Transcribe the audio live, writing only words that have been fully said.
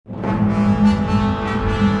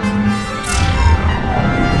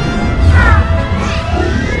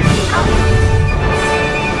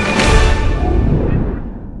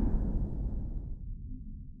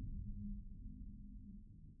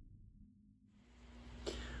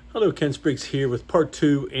Hello, Ken Spriggs here with part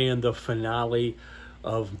 2 and the finale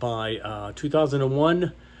of my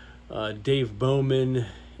 2001 Dave Bowman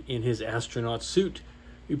in his astronaut suit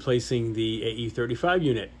replacing the AE-35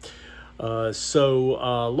 unit. So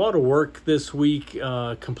a lot of work this week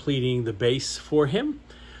completing the base for him.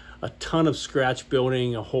 A ton of scratch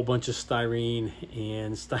building, a whole bunch of styrene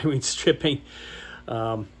and styrene stripping.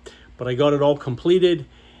 But I got it all completed,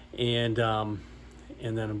 and then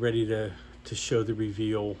I'm ready to show the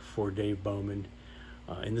reveal for Dave Bowman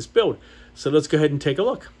in this build. So let's go ahead and take a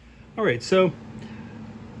look. All right, so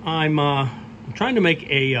I'm trying to make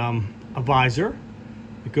a visor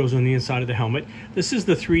that goes on the inside of the helmet. This is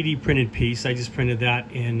the 3D printed piece. I just printed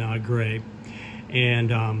that in gray.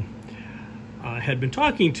 And I had been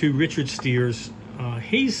talking to Richard Stiers.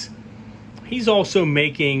 He's also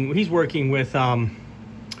working with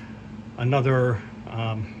another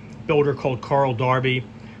builder called Carl Darby,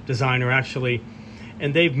 designer actually,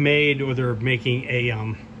 and they're making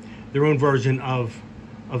a their own version of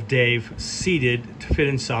Dave seated to fit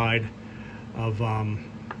inside of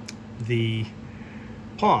the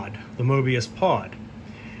pod, the Mobius pod.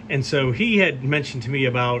 And so he had mentioned to me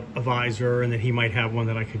about a visor and that he might have one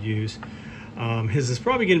that I could use. His is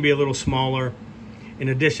probably going to be a little smaller. In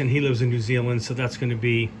addition, he lives in New Zealand, so that's going to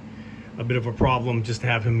be a bit of a problem just to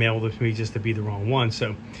have him mailed it to me just to be the wrong one.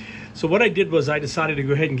 So what I did was I decided to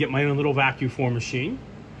go ahead and get my own little vacuform machine.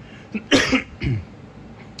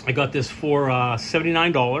 I got this for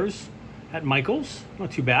 $79 at Michael's.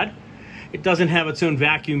 Not too bad. It doesn't have its own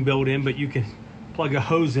vacuum built in, but you can plug a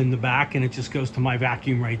hose in the back and it just goes to my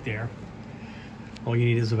vacuum right there. All you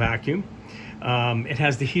need is a vacuum. It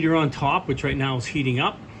has the heater on top, which right now is heating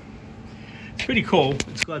up. It's pretty cool.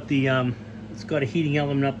 It's got the it's got a heating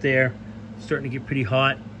element up there. It's starting to get pretty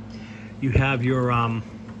hot. You have your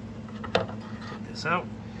get this out.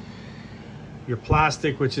 Your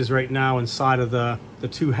plastic, which is right now inside of the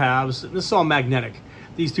two halves. This is all magnetic.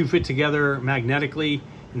 These two fit together magnetically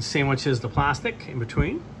and sandwiches the plastic in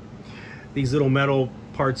between. These little metal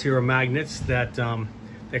parts here are magnets that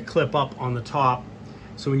that clip up on the top.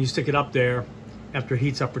 So when you stick it up there, after it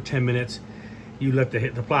heats up for 10 minutes, you let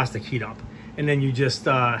the plastic heat up, and then you just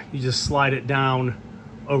slide it down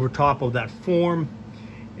over top of that form,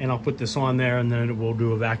 and I'll put this on there, and then it will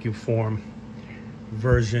do a vacuum form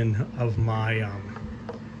version of my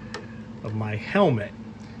helmet.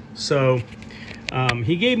 So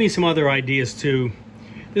he gave me some other ideas too.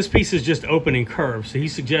 This piece is just open and curved, so he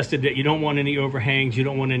suggested that you don't want any overhangs, you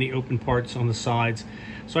don't want any open parts on the sides.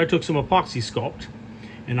 So I took some epoxy sculpt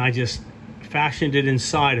and I just fashioned it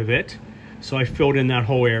inside of it. So I filled in that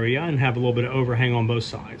whole area and have a little bit of overhang on both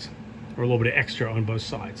sides, or a little bit of extra on both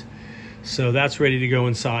sides. So that's ready to go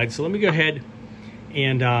inside. So let me go ahead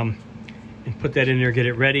and put that in there, get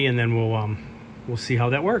it ready, and then we'll see how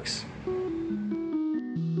that works.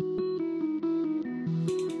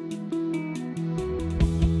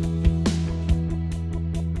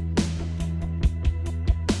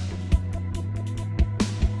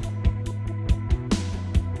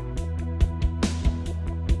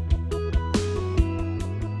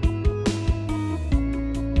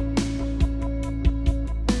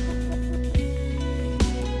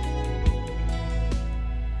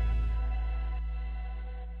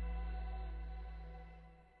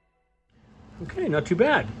 Okay, not too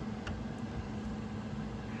bad.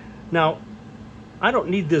 Now, I don't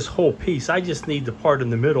need this whole piece. I just need the part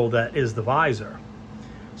in the middle that is the visor.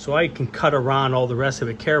 So I can cut around all the rest of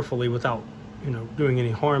it carefully without, doing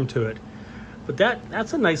any harm to it. But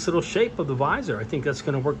that's a nice little shape of the visor. I think that's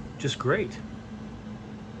going to work just great.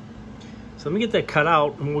 So let me get that cut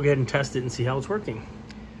out and we'll go ahead and test it and see how it's working.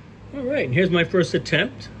 All right, and here's my first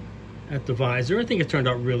attempt at the visor. I think it turned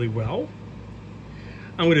out really well.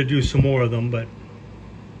 I'm going to do some more of them, but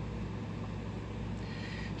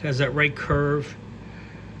it has that right curve.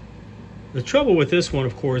 The trouble with this one,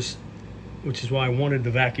 of course, which is why I wanted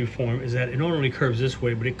the vacuum form, is that it not only curves this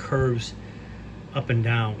way, but it curves up and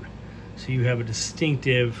down. So you have a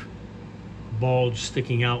distinctive bulge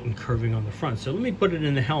sticking out and curving on the front. So let me put it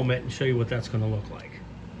in the helmet and show you what that's going to look like.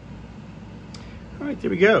 All right,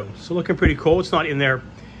 there we go. So looking pretty cool. It's not in there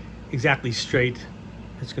exactly straight.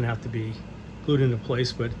 It's going to have to be glued into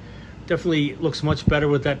place, but definitely looks much better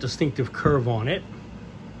with that distinctive curve on it.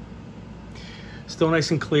 Still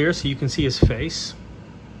nice and clear so you can see his face.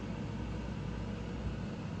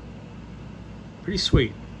 Pretty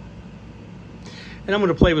sweet. And I'm going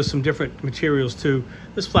to play with some different materials too.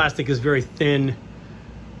 This plastic is very thin,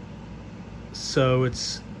 so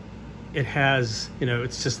it has,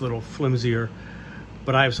 it's just a little flimsier,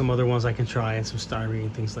 but I have some other ones I can try and some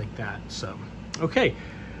styrene, things like that. So, okay.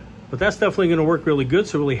 But that's definitely going to work really good.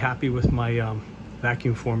 So really happy with my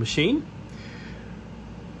vacuum form machine.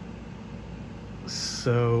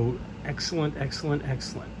 So excellent, excellent,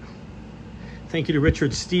 excellent. Thank you to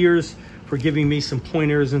Richard Stiers for giving me some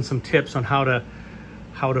pointers and some tips on how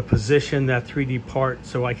to position that 3D part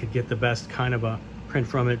so I could get the best kind of a print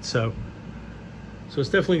from it. So it's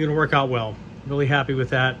definitely going to work out well. Really happy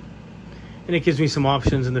with that. And it gives me some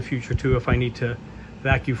options in the future too if I need to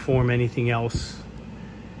vacuum form anything else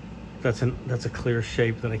that's a clear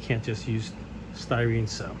shape that I can't just use styrene.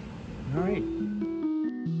 So all right.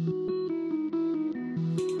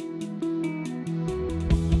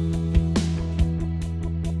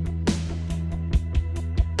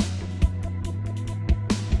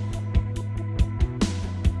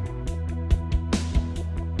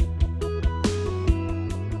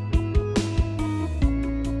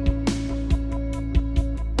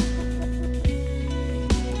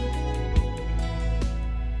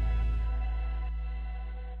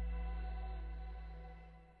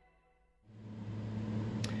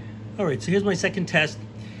 All right, so here's my second test.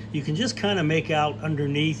 You can just kind of make out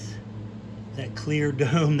underneath that clear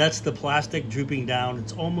dome. That's the plastic drooping down.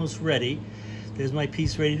 It's almost ready. There's my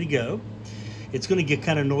piece ready to go. It's going to get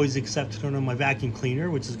kind of noisy except to turn on my vacuum cleaner,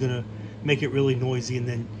 which is going to make it really noisy, and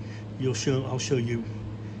then I'll show you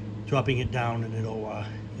dropping it down, and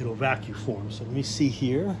it'll vacuum form. So let me see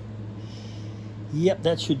here. Yep,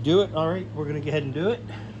 that should do it. All right, we're going to go ahead and do it.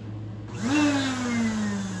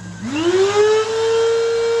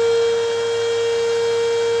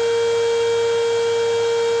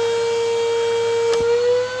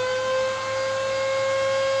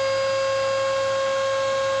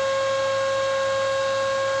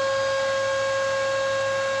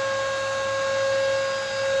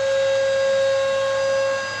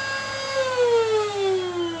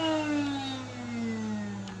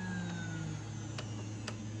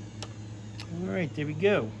 All right, there we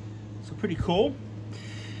go. So pretty cool.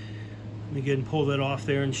 Let me go ahead and pull that off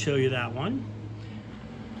there and show you that one.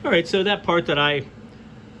 All right, so that part that I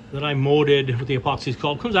molded with the epoxy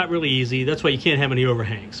sculpt comes out really easy. That's why you can't have any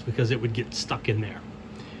overhangs, because it would get stuck in there.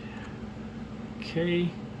 Okay,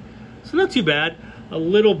 so not too bad. A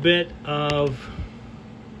little bit of,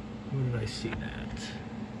 where did I see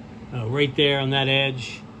that? Right there on that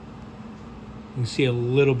edge. You can see a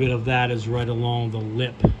little bit of that is right along the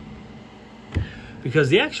lip. Because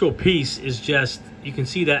the actual piece is just, you can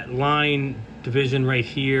see that line division right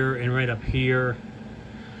here and right up here.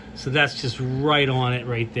 So that's just right on it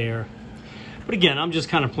right there. But again, I'm just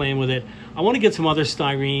kind of playing with it. I want to get some other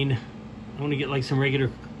styrene. I want to get like some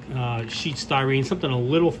regular sheet styrene, something a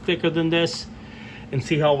little thicker than this, and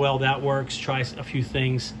see how well that works. Try a few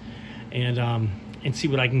things, and see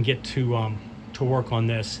what I can get to work on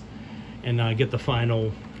this, and get the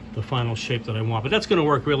final shape that I want. But that's going to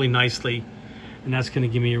work really nicely. And that's going to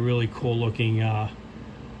give me a really cool looking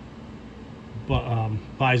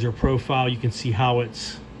visor profile. You can see how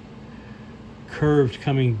it's curved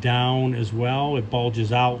coming down as well. It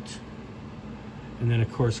bulges out, and then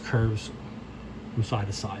of course curves from side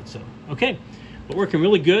to side. So okay, but working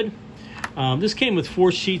really good. This came with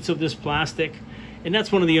 4 sheets of this plastic, and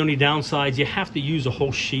that's one of the only downsides. You have to use a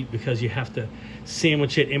whole sheet because you have to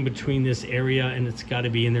sandwich it in between this area, and it's got to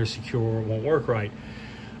be in there secure or it won't work right.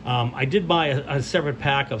 I did buy a separate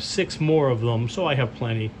pack of 6 more of them, so I have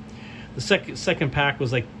plenty. The second pack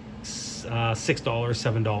was like $6,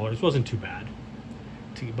 $7. It wasn't too bad.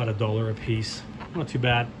 To about $1 a piece, not too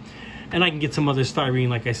bad. And I can get some other styrene,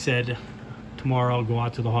 like I said. Tomorrow I'll go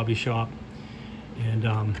out to the hobby shop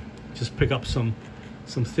and just pick up some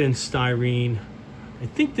thin styrene. I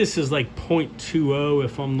think this is like 0.20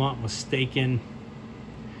 if I'm not mistaken.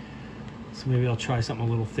 So maybe I'll try something a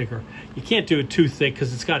little thicker. You can't do it too thick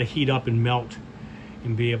because it's got to heat up and melt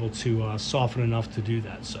and be able to soften enough to do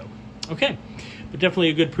that. So, okay, but definitely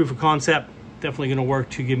a good proof of concept. Definitely going to work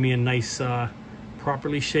to give me a nice,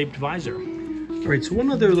 properly shaped visor. All right, so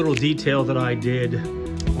one other little detail that I did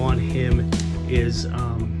on him is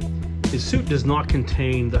his suit does not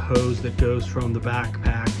contain the hose that goes from the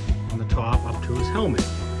backpack on the top up to his helmet.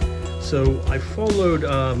 So I followed,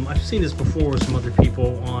 I've seen this before with some other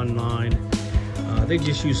people online. They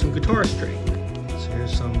just use some guitar string. So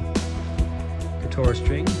here's some guitar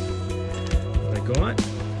string that I got,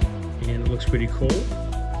 and it looks pretty cool.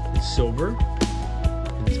 It's silver,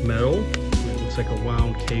 and it's metal, and it looks like a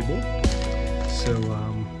wound cable. So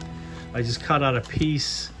I just cut out a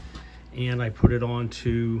piece and I put it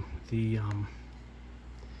onto the, let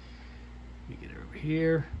me get it over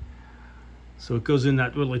here. So it goes in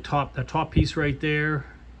that really top piece right there,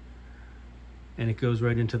 and it goes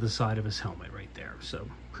right into the side of his helmet right there. So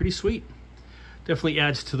pretty sweet. definitely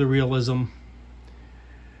adds to the realism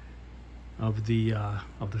of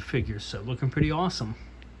the figure. So looking pretty awesome.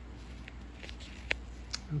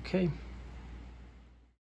 Okay.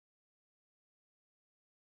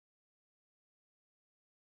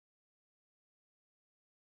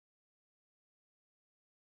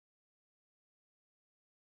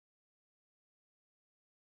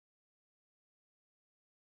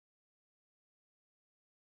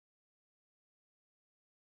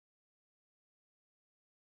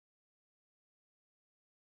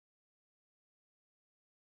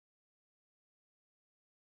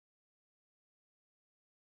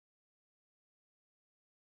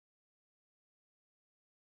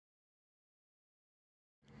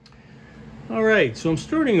 All right, so I'm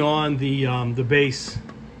starting on the base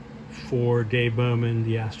for Dave Bowman,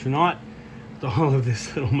 the astronaut, with all of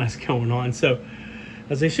this little mess going on. So,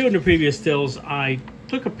 as I showed in the previous stills, I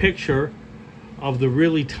took a picture of the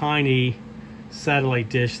really tiny satellite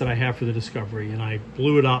dish that I have for the Discovery, and I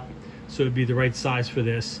blew it up so it'd be the right size for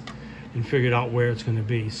this, and figured out where it's going to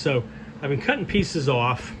be. So, I've been cutting pieces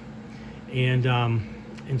off and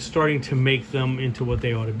starting to make them into what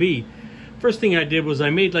they ought to be. First thing I did was I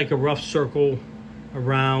made like a rough circle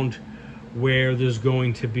around where there's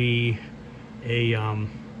going to be a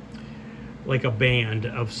like a band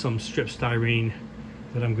of some strip styrene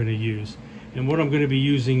that I'm going to use. And what I'm going to be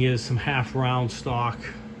using is some half round stock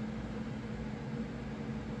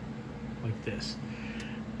like this.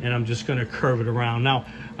 And I'm just going to curve it around. Now,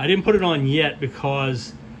 I didn't put it on yet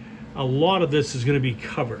because a lot of this is going to be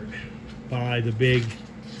covered by the big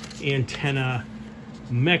antenna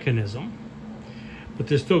mechanism. But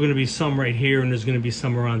there's still going to be some right here, and there's going to be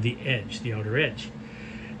some around the edge, the outer edge.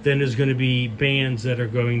 Then there's going to be bands that are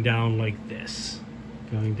going down like this,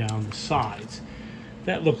 going down the sides,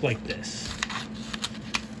 that look like this,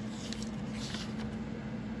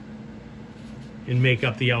 and make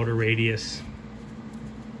up the outer radius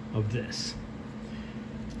of this.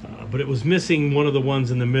 But it was missing one of the ones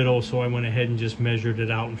in the middle, so I went ahead and just measured it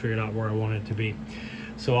out and figured out where I want it to be.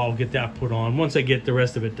 So I'll get that put on once I get the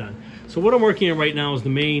rest of it done. So what I'm working on right now is the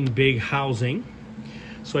main big housing.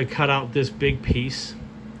 So I cut out this big piece,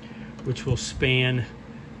 which will span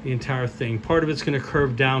the entire thing. Part of it's going to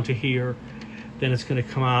curve down to here, then it's going to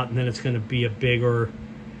come out, and then it's going to be a bigger,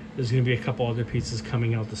 there's going to be a couple other pieces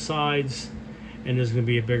coming out the sides, and there's going to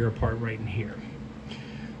be a bigger part right in here.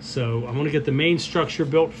 So I'm going to get the main structure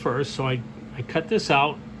built first. So I cut this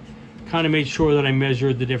out, kind of made sure that I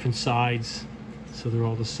measured the different sides so they're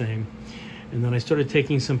all the same. And then I started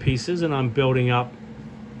taking some pieces and I'm building up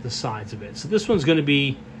the sides of it. So this one's going to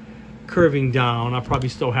be curving down. I'll probably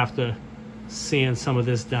still have to sand some of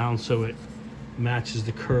this down so it matches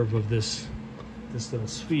the curve of this little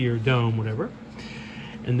sphere, dome, whatever.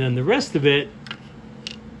 And then the rest of it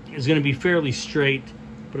is going to be fairly straight,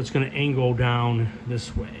 but it's going to angle down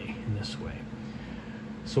this way and this way.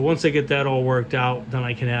 So once I get that all worked out, then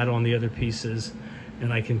I can add on the other pieces,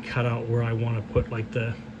 and I can cut out where I want to put like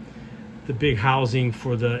the big housing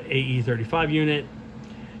for the AE35 unit,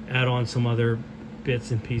 add on some other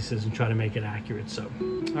bits and pieces, and try to make it accurate. So,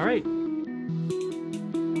 all right.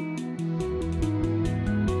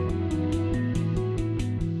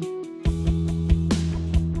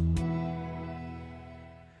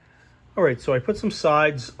 All right, so I put some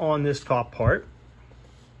sides on this top part,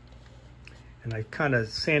 and I kind of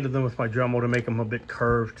sanded them with my Dremel to make them a bit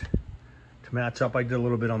curved to match up. I did a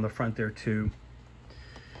little bit on the front there too.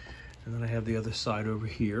 And then I have the other side over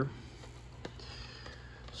here.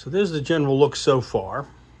 So there's the general look so far,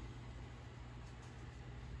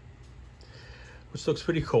 which looks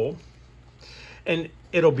pretty cool. And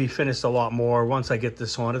it'll be finished a lot more once I get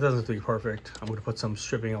this on. It doesn't have to be perfect. I'm going to put some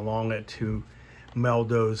stripping along it to meld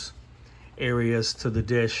those areas to the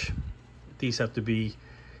dish. These have to be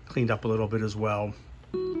cleaned up a little bit as well.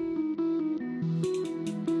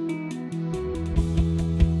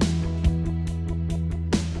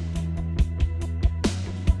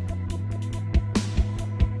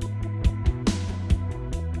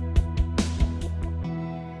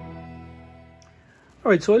 All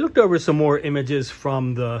right, so I looked over some more images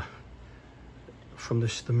from the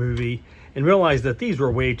movie and realized that these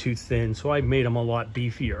were way too thin, so I made them a lot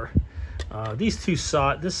beefier. This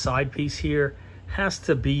side piece here has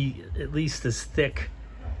to be at least as thick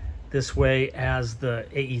this way as the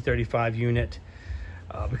AE35 unit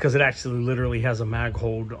because it actually literally has a mag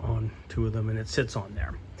hold on two of them and it sits on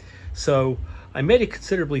there. So I made it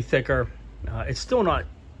considerably thicker. It's still not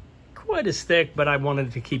quite as thick, but I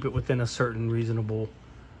wanted to keep it within a certain reasonable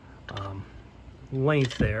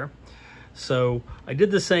length there. So I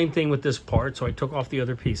did the same thing with this part. So I took off the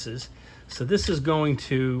other pieces. So this is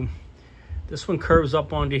This one curves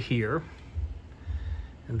up onto here,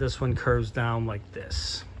 and this one curves down like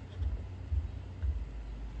this.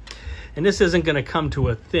 And this isn't going to come to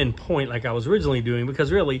a thin point like I was originally doing,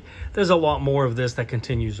 because really there's a lot more of this that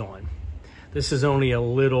continues on. This is only a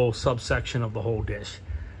little subsection of the whole dish.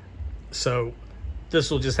 So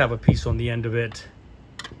this will just have a piece on the end of it.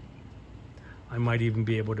 I might even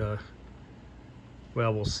be able to,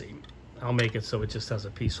 well, we'll see. I'll make it so it just has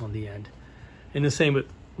a piece on the end. And the same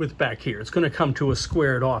with back here. It's going to come to a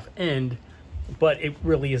squared off end, but it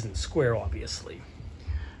really isn't square, obviously.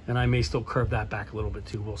 And I may still curve that back a little bit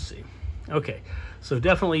too. We'll see. Okay, so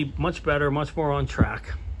definitely much better, much more on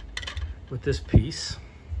track with this piece.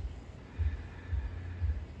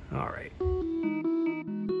 All right.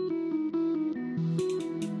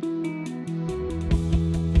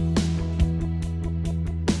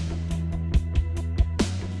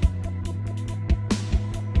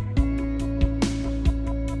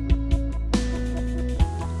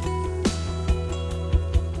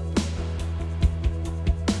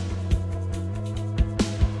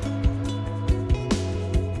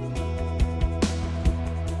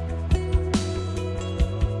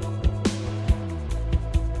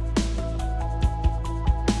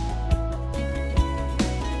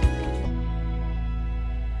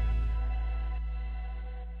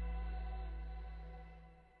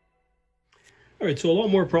 All right, so a lot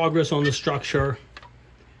more progress on the structure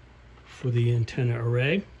for the antenna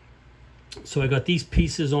array. So I got these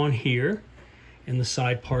pieces on here and the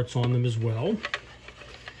side parts on them as well,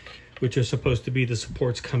 which are supposed to be the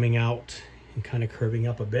supports coming out and kind of curving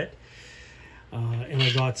up a bit. And I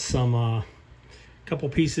got some couple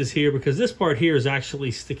pieces here, because this part here is actually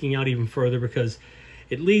sticking out even further, because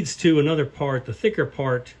it leads to another part, the thicker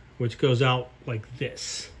part, which goes out like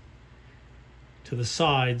this to the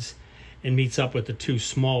sides and meets up with the two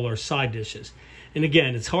smaller side dishes. And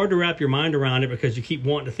again, it's hard to wrap your mind around it because you keep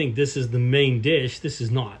wanting to think this is the main dish. This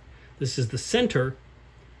is not. This is the center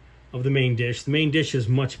of the main dish. The main dish is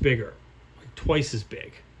much bigger, like twice as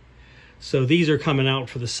big. So these are coming out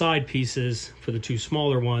for the side pieces, for the two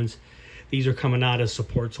smaller ones. These are coming out as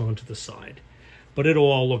supports onto the side. But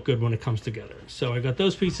it'll all look good when it comes together. So I got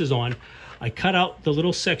those pieces on. I cut out the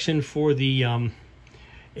little section for the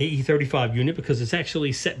AE35 unit because it's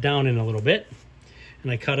actually set down in a little bit, and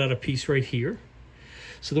I cut out a piece right here.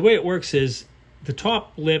 So the way it works is the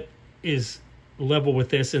top lip is level with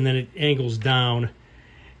this, and then it angles down,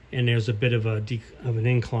 and there's a bit of an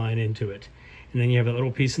incline into it. And then you have a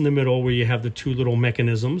little piece in the middle where you have the two little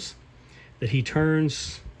mechanisms that he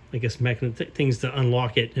turns, I guess things to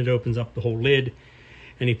unlock it, and it opens up the whole lid,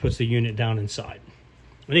 and he puts the unit down inside.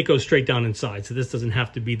 And it goes straight down inside, so this doesn't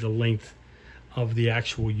have to be the length of the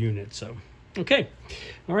actual unit. So okay,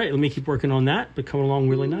 all right, let me keep working on that, but coming along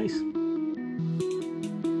really nice.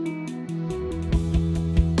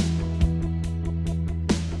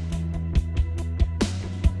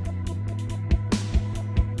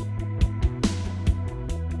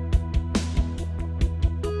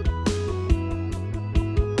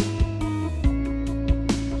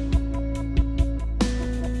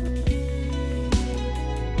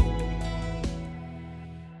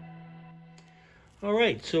 All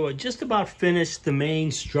right, so I just about finished the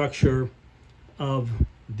main structure of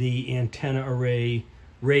the antenna array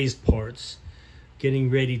raised parts, getting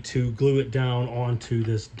ready to glue it down onto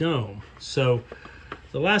this dome. So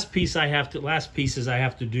the last pieces I have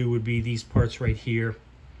to do would be these parts right here.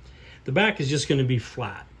 The back is just going to be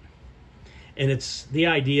flat, and the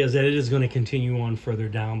idea is that it is going to continue on further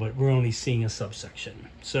down, but we're only seeing a subsection.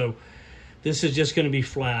 So this is just going to be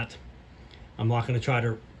flat. I'm not going to try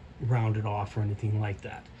to round it off or anything like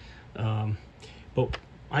that, but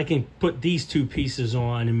I can put these two pieces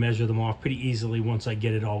on and measure them off pretty easily once I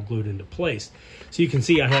get it all glued into place. So you can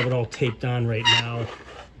see I have it all taped on right now.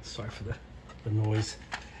 Sorry for the noise.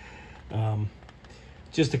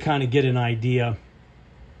 Just to kind of get an idea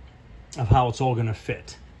of how it's all going to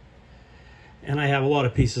fit. And I have a lot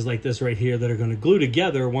of pieces like this right here that are going to glue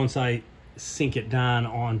together once I sink it down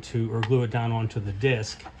onto, or glue it down onto the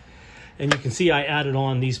disc. And you can see I added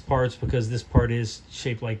on these parts because this part is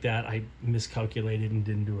shaped like that. I miscalculated and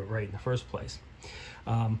didn't do it right in the first place.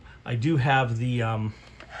 I do have the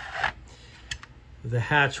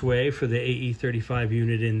hatchway for the AE35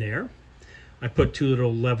 unit in there. I put two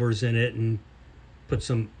little levers in it and put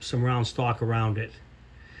some round stock around it.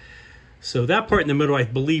 So that part in the middle, I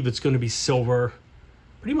believe it's going to be silver.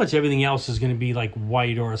 Pretty much everything else is going to be like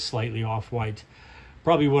white or a slightly off-white.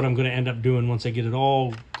 Probably what I'm going to end up doing once I get it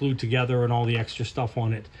all glued together and all the extra stuff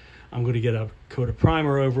on it, I'm going to get a coat of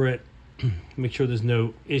primer over it, make sure there's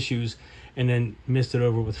no issues, and then mist it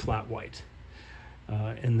over with flat white.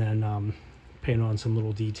 And then paint on some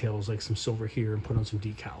little details like some silver here and put on some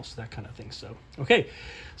decals, that kind of thing. So, okay,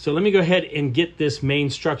 so let me go ahead and get this main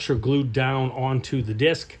structure glued down onto the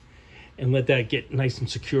disc and let that get nice and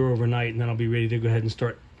secure overnight, and then I'll be ready to go ahead and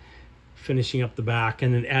start finishing up the back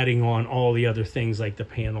and then adding on all the other things like the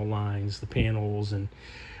panel lines, the panels, and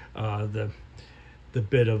the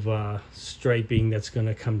bit of striping that's going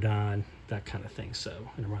to come down, that kind of thing, so,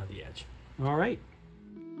 and around the edge. All right.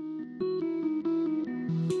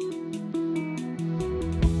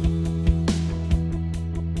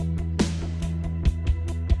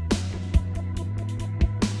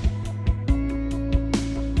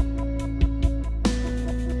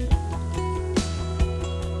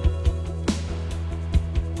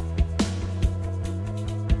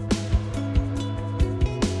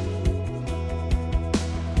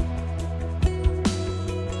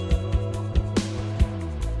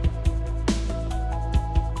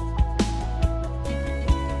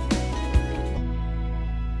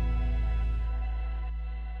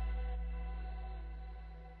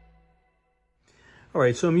 All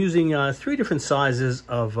right, so I'm using 3 different sizes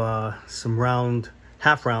of some round,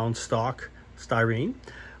 half-round stock styrene.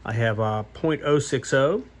 I have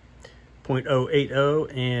 0.060,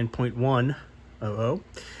 0.080, and 0.100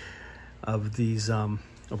 of these,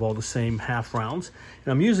 of all the same half rounds.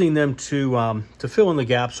 And I'm using them to fill in the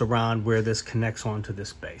gaps around where this connects onto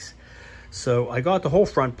this base. So I got the whole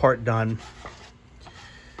front part done.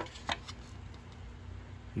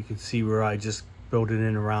 You can see where I just built it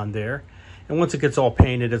in around there. And once it gets all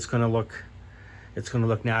painted, it's going to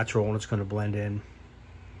look natural, and it's going to blend in.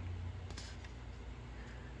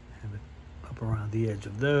 Have it up around the edge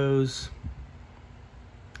of those.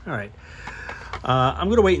 All right. I'm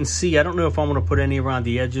going to wait and see. I don't know if I'm going to put any around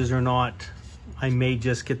the edges or not. I may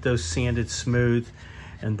just get those sanded smooth,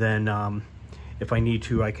 and then if I need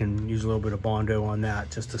to, I can use a little bit of Bondo on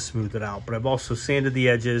that just to smooth it out. But I've also sanded the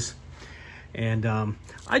edges, and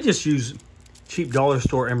I just use cheap dollar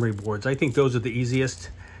store emery boards. I think those are the easiest.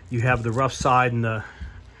 You have the rough side and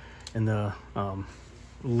the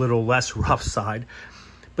little less rough side,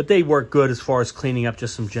 but they work good as far as cleaning up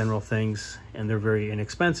just some general things, and they're very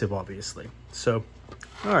inexpensive, obviously. So,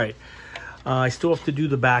 all right, I still have to do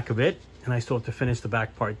the back of it, and I still have to finish the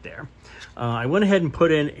back part there. I went ahead and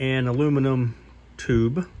put in an aluminum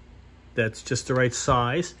tube that's just the right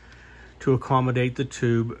size to accommodate the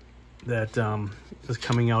tube that is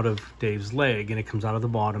coming out of Dave's leg, and it comes out of the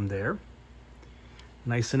bottom there,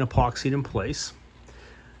 nice and epoxied in place.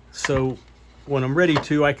 So when I'm ready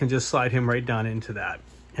to, I can just slide him right down into that,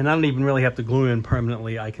 and I don't even really have to glue in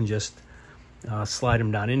permanently. I can just slide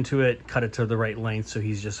him down into it, cut it to the right length so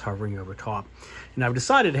he's just hovering over top. And I've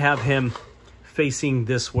decided to have him facing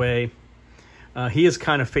this way. He is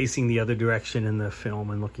kind of facing the other direction in the film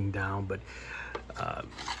and looking down, but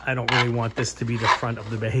I don't really want this to be the front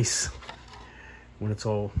of the base when it's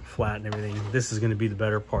all flat and everything. This is going to be the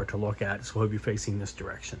better part to look at, so he'll be facing this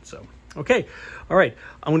direction. So, okay, all right.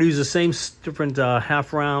 I'm going to use the same different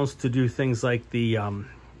half rounds to do things like the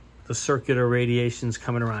circular radiations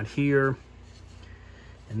coming around here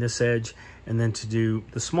and this edge, and then to do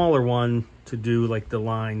the smaller one to do like the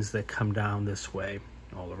lines that come down this way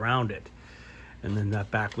all around it, and then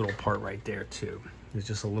that back little part right there too. There's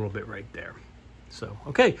just a little bit right there. So,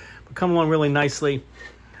 okay, but come along really nicely.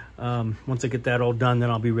 Once I get that all done, then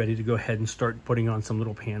I'll be ready to go ahead and start putting on some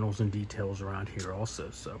little panels and details around here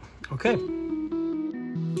also. So, okay.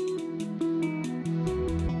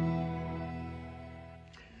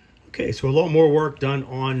 Okay, so a lot more work done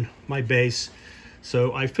on my base.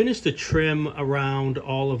 So I finished the trim around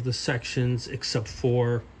all of the sections except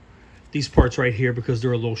for these parts right here because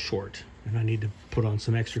they're a little short, and I need to put on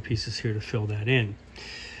some extra pieces here to fill that in.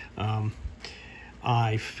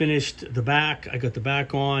 I finished the back. I got the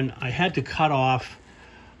back on. I had to cut off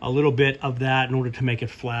a little bit of that in order to make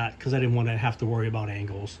it flat because I didn't want to have to worry about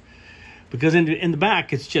angles. Because in the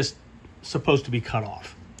back, it's just supposed to be cut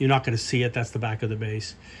off. You're not going to see it. That's the back of the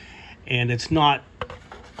base. And it's not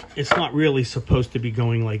really supposed to be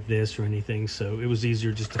going like this or anything. So it was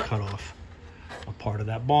easier just to cut off a part of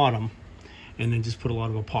that bottom and then just put a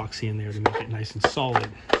lot of epoxy in there to make it nice and solid.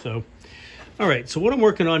 So, all right. So what I'm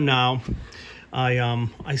working on now,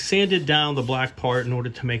 I sanded down the black part in order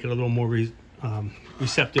to make it a little more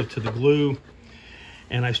receptive to the glue,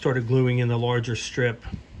 and I started gluing in the larger strip,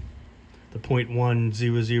 the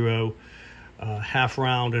 0.100 half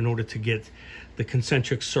round, in order to get the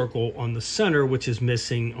concentric circle on the center, which is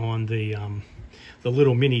missing on the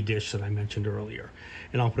little mini dish that I mentioned earlier.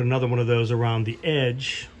 And I'll put another one of those around the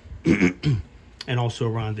edge and also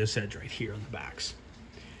around this edge right here on the backs.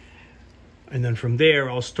 And then from there,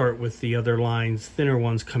 I'll start with the other lines, thinner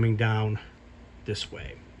ones coming down this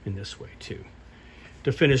way and this way too,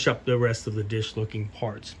 to finish up the rest of the dish looking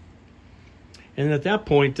parts. And at that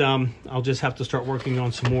point, I'll just have to start working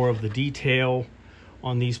on some more of the detail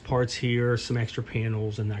on these parts here, some extra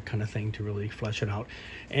panels and that kind of thing to really flesh it out.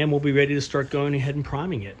 And we'll be ready to start going ahead and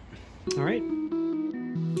priming it. All right.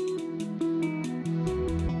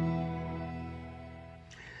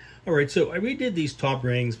 All right, so I redid these top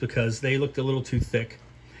rings because they looked a little too thick.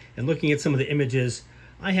 And looking at some of the images,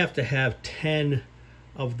 I have to have 10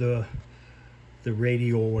 of the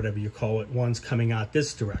radial, whatever you call it, ones coming out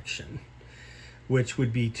this direction, which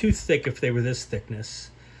would be too thick if they were this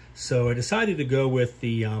thickness. So I decided to go with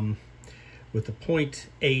the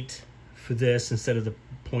 0.8 for this instead of the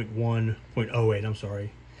 0.08, I'm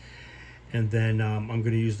sorry. And then I'm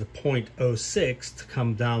going to use the 0.06 to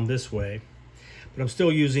come down this way. But I'm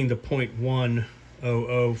still using the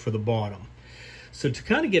 0.100 for the bottom. So to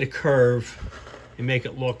kind of get a curve and make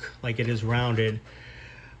it look like it is rounded,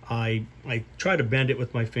 I try to bend it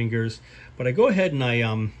with my fingers, but I go ahead and I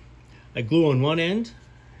glue on one end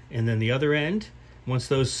and then the other end. Once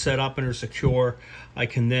those set up and are secure, I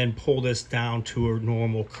can then pull this down to a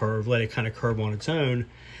normal curve, let it kind of curve on its own,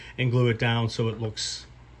 and glue it down so it looks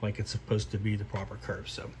like it's supposed to be the proper curve.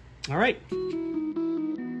 So, all right.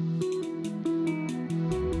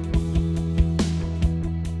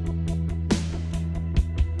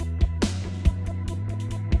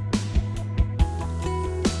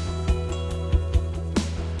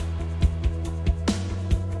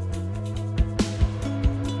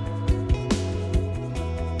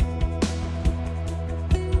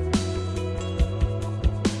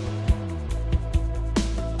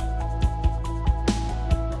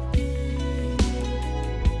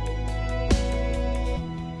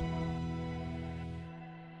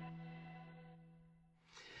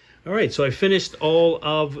 All right, so I finished all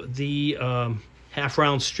of the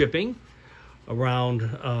half-round stripping around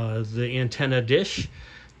the antenna dish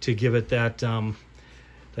to give it that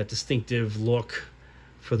that distinctive look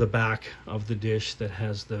for the back of the dish that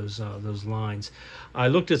has those lines. I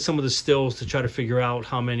looked at some of the stills to try to figure out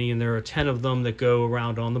how many, and there are 10 of them that go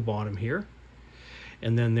around on the bottom here.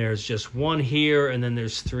 And then there's just one here, and then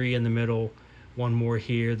there's 3 in the middle, one more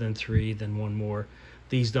here, then 3, then one more.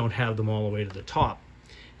 These don't have them all the way to the top.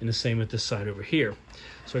 And the same with this side over here.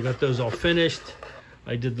 So I got those all finished.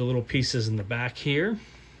 I did the little pieces in the back here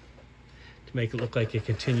to make it look like it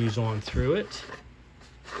continues on through it.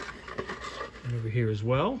 And over here as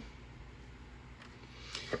well.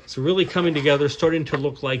 So really coming together, starting to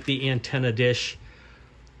look like the antenna dish,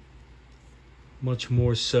 much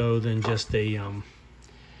more so than just a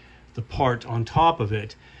the part on top of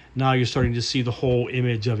it. Now you're starting to see the whole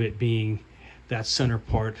image of it being that center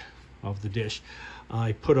part of the dish.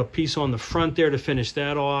 I put a piece on the front there to finish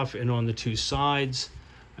that off, and on the 2 sides.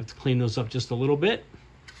 I have to clean those up just a little bit.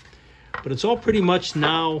 But it's all pretty much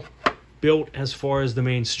now built as far as the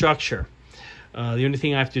main structure. The only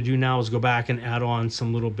thing I have to do now is go back and add on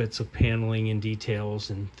some little bits of paneling and details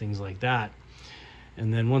and things like that.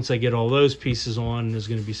 And then once I get all those pieces on, there's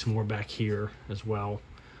going to be some more back here as well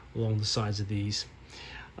along the sides of these.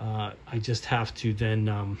 I just have to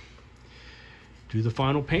then do the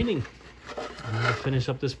final painting. I'm going to finish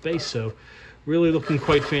up this base. So really looking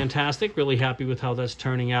quite fantastic. Really happy with how that's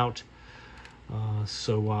turning out.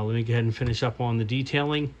 So let me go ahead and finish up on the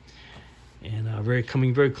detailing. And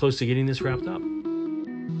coming very close to getting this wrapped up.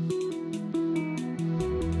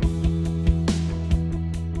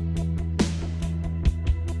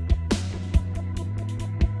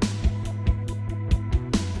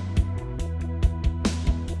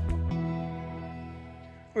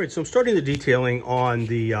 All right, so I'm starting the detailing on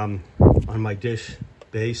the on my dish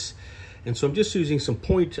base, and so I'm just using some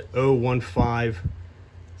 0.015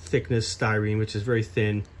 thickness styrene, which is very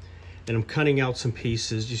thin, and I'm cutting out some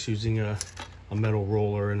pieces just using a metal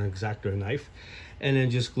roller and an X-Acto knife, and then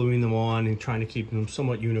just gluing them on and trying to keep them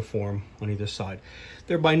somewhat uniform on either side.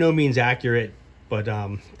 They're by no means accurate, but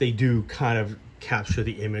they do kind of capture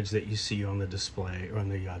the image that you see on the display or on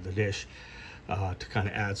the dish. To kind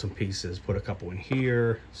of add some pieces, put a couple in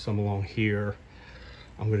here, some along here.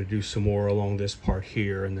 I'm going to do some more along this part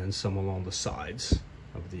here, and then some along the sides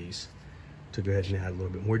of these to go ahead and add a little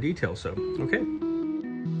bit more detail. So, okay.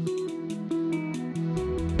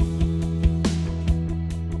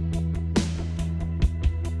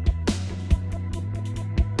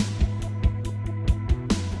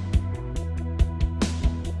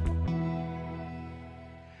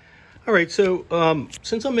 All right, so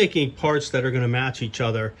since I'm making parts that are going to match each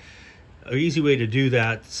other, an easy way to do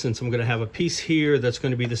that, since I'm going to have a piece here that's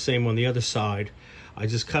going to be the same on the other side, I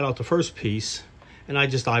just cut out the first piece and I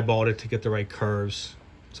just eyeballed it to get the right curves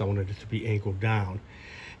so I wanted it to be angled down.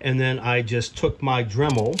 And then I just took my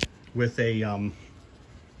Dremel with a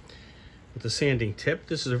sanding tip.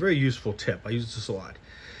 This is a very useful tip. I use this a lot.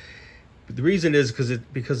 But the reason is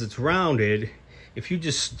because it's rounded. If you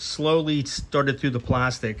just slowly start it through the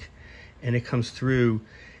plastic and it comes through,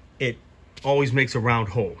 it always makes a round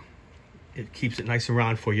hole. It keeps it nice and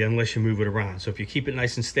round for you unless you move it around. So if you keep it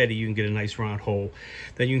nice and steady, you can get a nice round hole.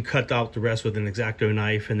 Then you can cut out the rest with an X-Acto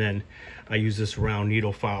knife, and then I use this round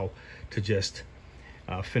needle file to just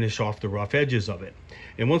finish off the rough edges of it.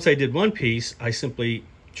 And once I did one piece, I simply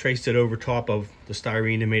traced it over top of the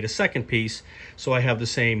styrene and made a second piece, so I have the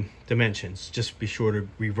same dimensions. Just be sure to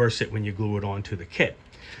reverse it when you glue it onto the kit.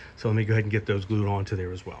 So let me go ahead and get those glued onto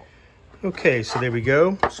there as well. Okay, so there we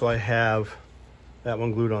go. So I have that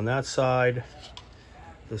one glued on that side,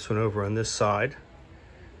 this one over on this side.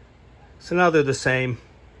 So now they're the same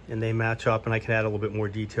and they match up, and I can add a little bit more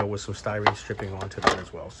detail with some styrene stripping onto that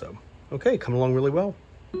as well. So, okay, coming along really well.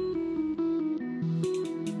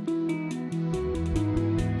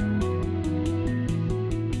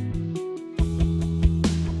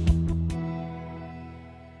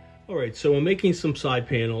 All right, so I'm making some side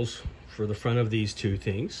panels for the front of these two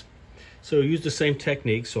things. So I used the same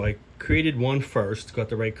technique. So I created one first, got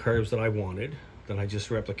the right curves that I wanted. Then I just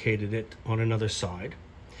replicated it on another side.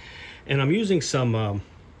 And I'm using some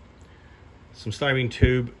styrene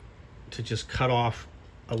tube to just cut off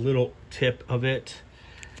a little tip of it.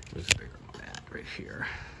 There's a bigger one right here.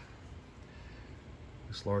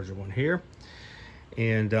 This larger one here.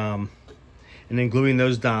 And then gluing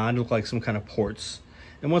those down to look like some kind of ports.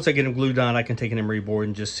 And once I get them glued on, I can take an emery board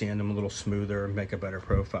and just sand them a little smoother and make a better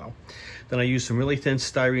profile. Then I use some really thin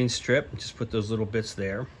styrene strip and just put those little bits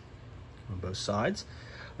there on both sides.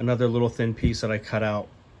 Another little thin piece that I cut out,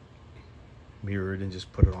 mirrored, and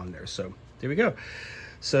just put it on there. So there we go.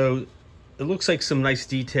 So it looks like some nice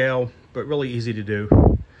detail, but really easy to do.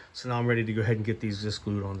 So now I'm ready to go ahead and get these just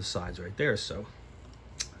glued on the sides right there. So,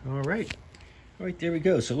 all right, there we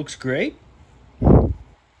go. So it looks great.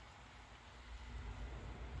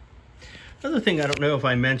 Another thing I don't know if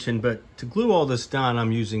I mentioned, but to glue all this down,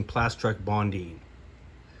 I'm using Plastrek Bondine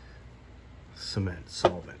cement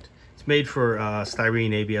solvent. It's made for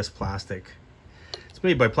styrene ABS plastic. It's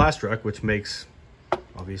made by Plastrek, which makes,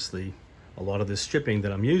 obviously, a lot of this stripping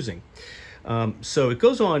that I'm using. So it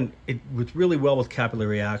goes on with really well with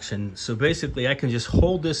capillary action. So basically, I can just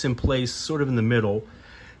hold this in place sort of in the middle,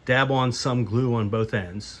 dab on some glue on both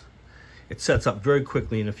ends. It sets up very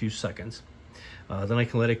quickly in a few seconds. Then I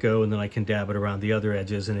can let it go, and then I can dab it around the other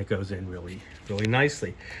edges, and it goes in really, really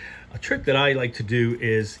nicely. A trick that I like to do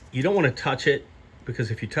is you don't want to touch it,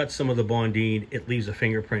 because if you touch some of the Bondine, it leaves a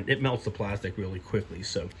fingerprint. It melts the plastic really quickly.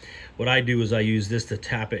 So what I do is I use this to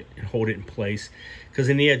tap it and hold it in place, because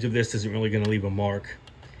in the edge of this isn't really going to leave a mark,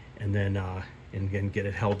 and then and get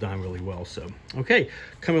it held down really well. So, okay,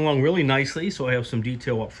 coming along really nicely. So I have some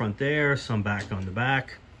detail up front there, some back on the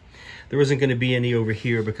back. There isn't going to be any over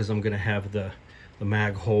here because I'm going to have the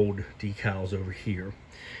mag hold decals over here.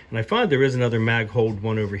 And I find there is another mag hold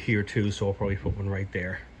one over here too, so I'll probably put one right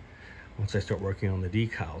there once I start working on the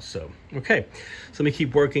decals. So, okay, so let me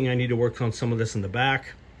keep working. I need to work on some of this in the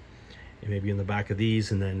back, and maybe in the back of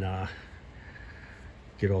these, and then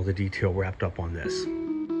get all the detail wrapped up on this.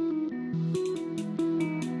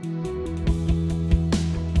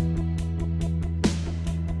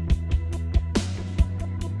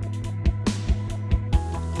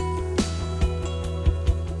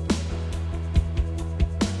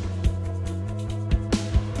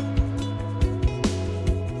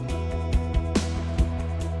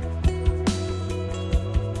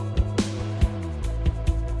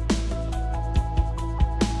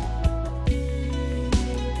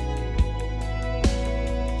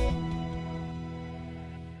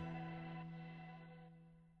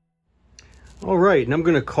 All right, and I'm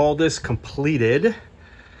going to call this completed.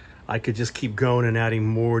 I could just keep going and adding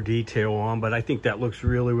more detail on, but I think that looks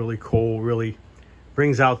really, really cool. Really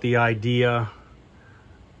brings out the idea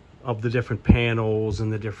of the different panels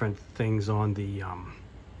and the different things on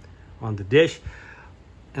the dish.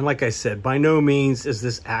 And like I said, by no means is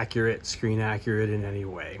this accurate, screen accurate in any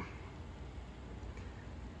way.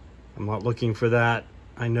 I'm not looking for that.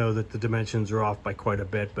 I know that the dimensions are off by quite a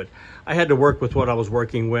bit, but I had to work with what I was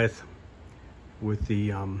working with the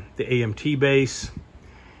AMT base,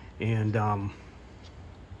 and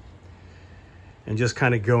just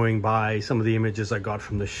kind of going by some of the images I got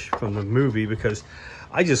from the movie, because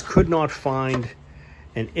I just could not find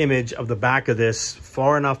an image of the back of this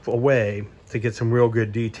far enough away to get some real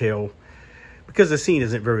good detail, because the scene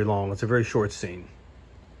isn't very long. It's a very short scene.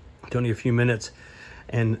 It's only a few minutes,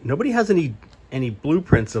 and nobody has any any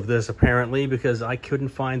blueprints of this apparently, because I couldn't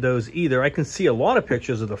find those either. I can see a lot of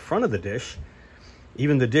pictures of the front of the dish,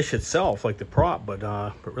 even the dish itself, like the prop, but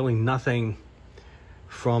really nothing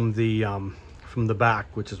from the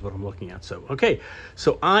back, which is what I'm looking at. So, okay,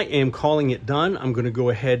 so I am calling it done. I'm going to go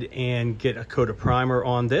ahead and get a coat of primer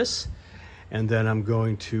on this, and then I'm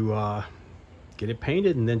going to get it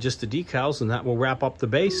painted, and then just the decals, and that will wrap up the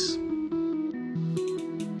base.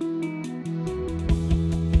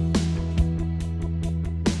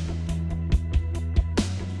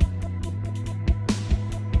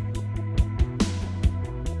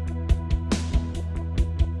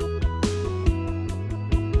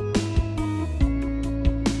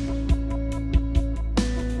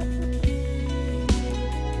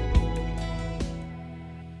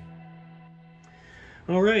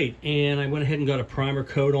 All right, and I went ahead and got a primer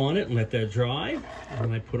coat on it and let that dry. And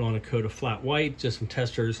then I put on a coat of flat white, just some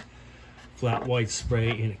Testors flat white spray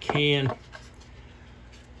in a can.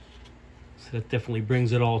 So that definitely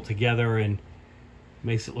brings it all together and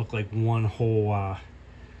makes it look like one whole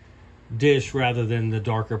dish rather than the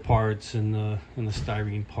darker parts and the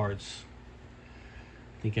styrene parts.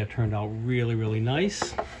 I think that turned out really, really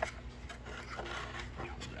nice. Put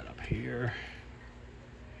that up here.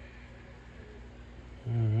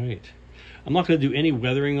 All right, I'm not going to do any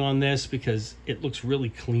weathering on this because it looks really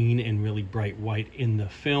clean and really bright white in the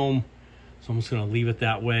film, so I'm just going to leave it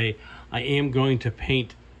that way. I am going to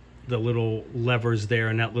paint the little levers there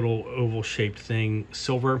and that little oval shaped thing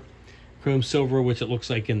silver, chrome silver, which it looks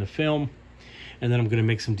like in the film, and then I'm going to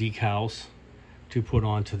make some decals to put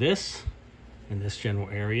onto this in this general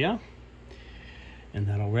area, and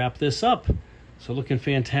that'll wrap this up. So looking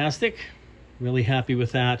fantastic. Really happy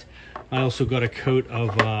with that. I also got a coat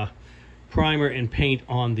of primer and paint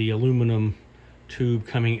on the aluminum tube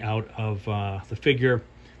coming out of the figure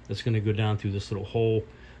that's going to go down through this little hole,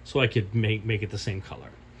 so I could make it the same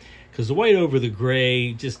color. Because the white over the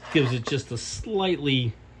gray just gives it just a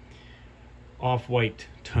slightly off-white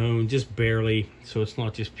tone, just barely, so it's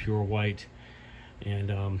not just pure white.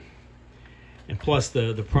 And plus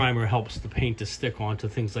the primer helps the paint to stick onto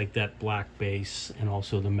things like that black base and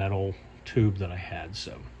also the metal tube that I had.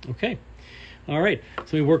 So okay, all right,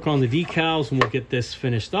 so we work on the decals and we'll get this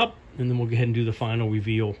finished up, and then we'll go ahead and do the final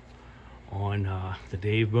reveal on the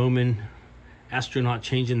Dave Bowman Astronaut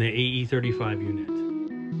changing the AE35 unit.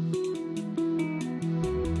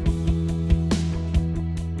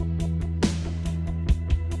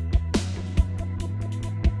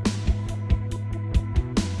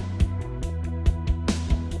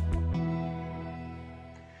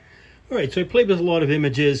 All right, so I played with a lot of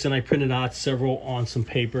images and I printed out several on some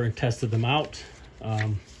paper and tested them out.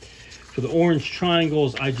 For the orange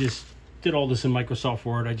triangles, I just did all this in Microsoft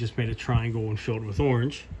Word. I just made a triangle and filled it with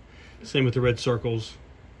orange. Same with the red circles.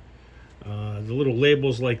 The little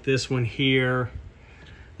labels like this one here,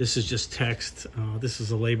 this is just text. This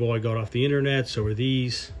is a label I got off the internet, so are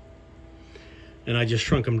these. And I just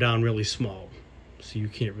shrunk them down really small, so you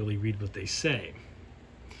can't really read what they say,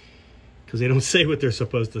 because they don't say what they're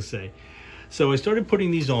supposed to say. So I started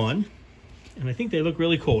putting these on, and I think they look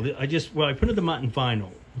really cool. I printed them out in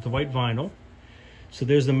vinyl, with the white vinyl. So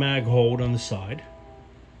there's the mag hold on the side.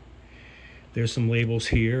 There's some labels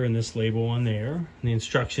here, and this label on there, and the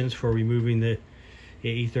instructions for removing the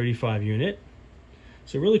AE35 unit.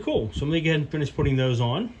 So really cool. So I'm gonna go ahead and finish putting those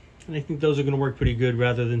on, and I think those are gonna work pretty good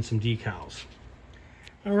rather than some decals.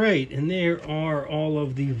 All right, and there are all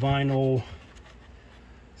of the vinyl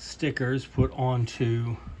stickers put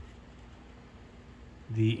onto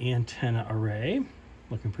the antenna array,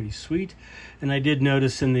 looking pretty sweet. And I did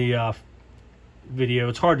notice in the video,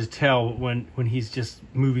 it's hard to tell when he's just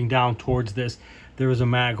moving down towards this, there is a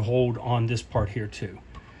mag hold on this part here too.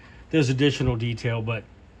 There's additional detail, but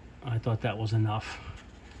I thought that was enough.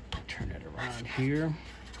 Turn it around here.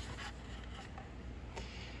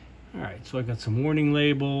 All right, so I got some warning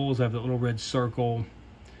labels. I have that little red circle,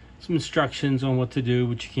 some instructions on what to do,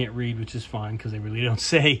 which you can't read, which is fine because they really don't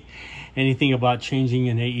say anything about changing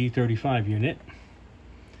an AE35 unit,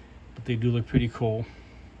 but they do look pretty cool.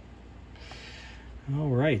 All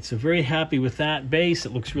right, so very happy with that base.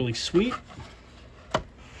 It looks really sweet.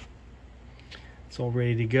 It's all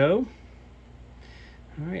ready to go.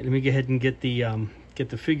 All right, let me go ahead and get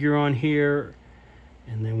the figure on here,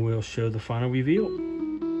 and then we'll show the final reveal.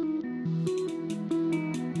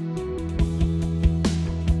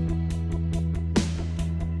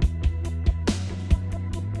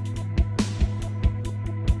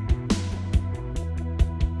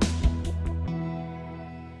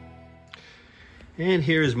 And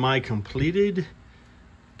here is my completed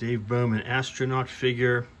Dave Bowman astronaut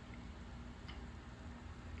figure.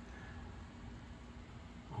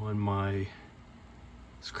 my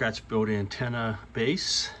scratch built antenna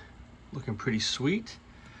base, looking pretty sweet.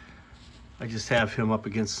 I just have him up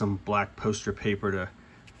against some black poster paper to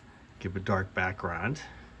give a dark background.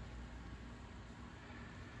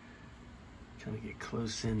 Kind of get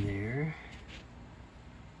close in there.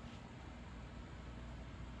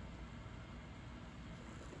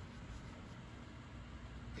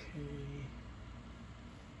 Okay.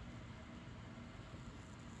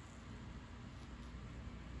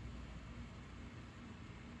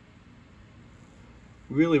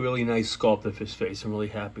 Really, really nice sculpt of his face. I'm really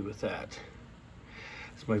happy with that.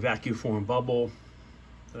 It's my vacuform bubble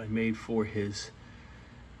that I made for his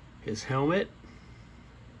helmet.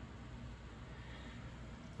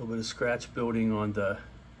 A little bit of scratch building on the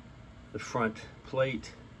front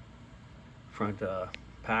plate, front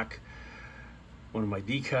pack. One of my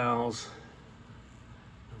decals.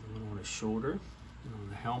 Another one on his shoulder, and on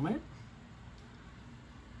the helmet.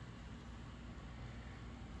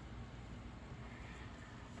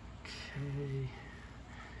 Okay.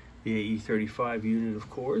 The AE35 unit, of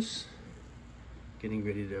course. Getting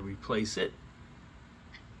ready to replace it.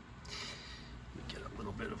 Let me get a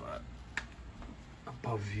little bit of a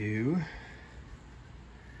above view.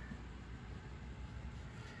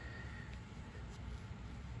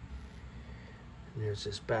 And there's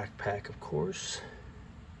this backpack, of course.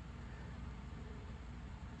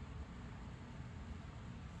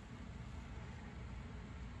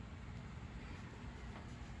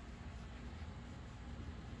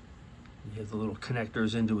 You have the little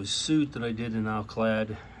connectors into his suit that I did in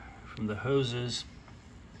Alclad from the hoses.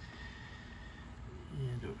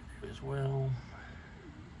 And over there as well.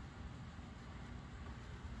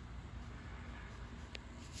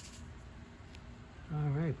 All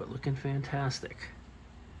right, but looking fantastic.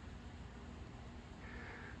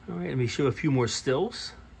 All right, let me show a few more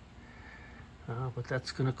stills. But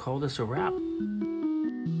that's gonna call this a wrap.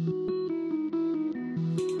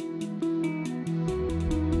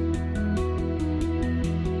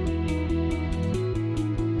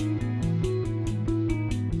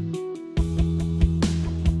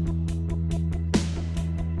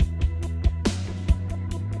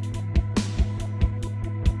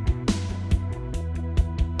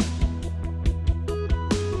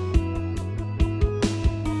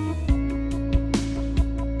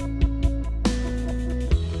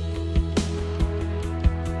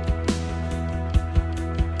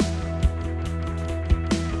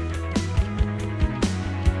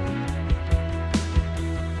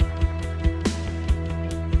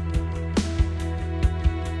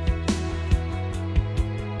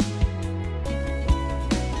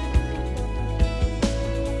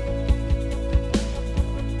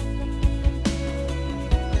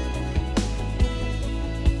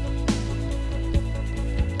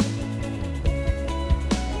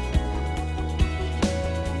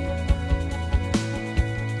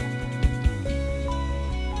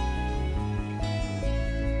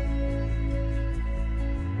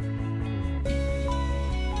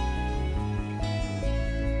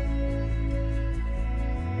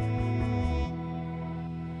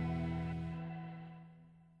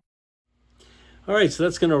 All right, so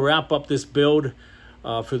that's going to wrap up this build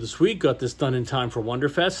for this week. Got this done in time for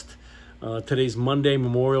Wonderfest. Today's Monday,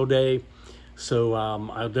 Memorial Day, so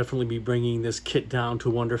I'll definitely be bringing this kit down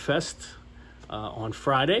to Wonderfest on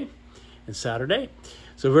Friday and Saturday.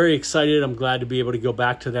 So very excited. I'm glad to be able to go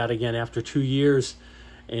back to that again after 2 years.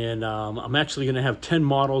 And I'm actually going to have 10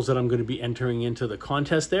 models that I'm going to be entering into the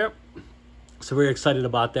contest there. So very excited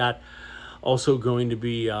about that. Also going to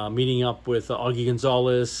be meeting up with Augie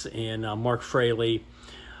Gonzalez and Mark Fraley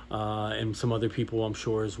and some other people, I'm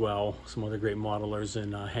sure, as well. Some other great modelers,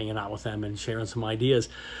 and hanging out with them and sharing some ideas.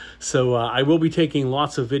 So I will be taking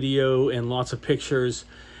lots of video and lots of pictures,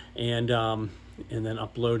 and then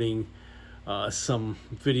uploading some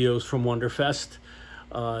videos from Wonderfest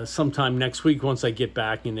sometime next week once I get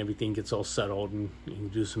back and everything gets all settled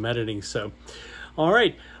and do some editing. So. All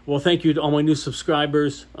right. Well, thank you to all my new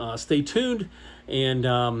subscribers. Stay tuned, and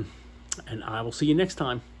I will see you next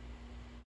time.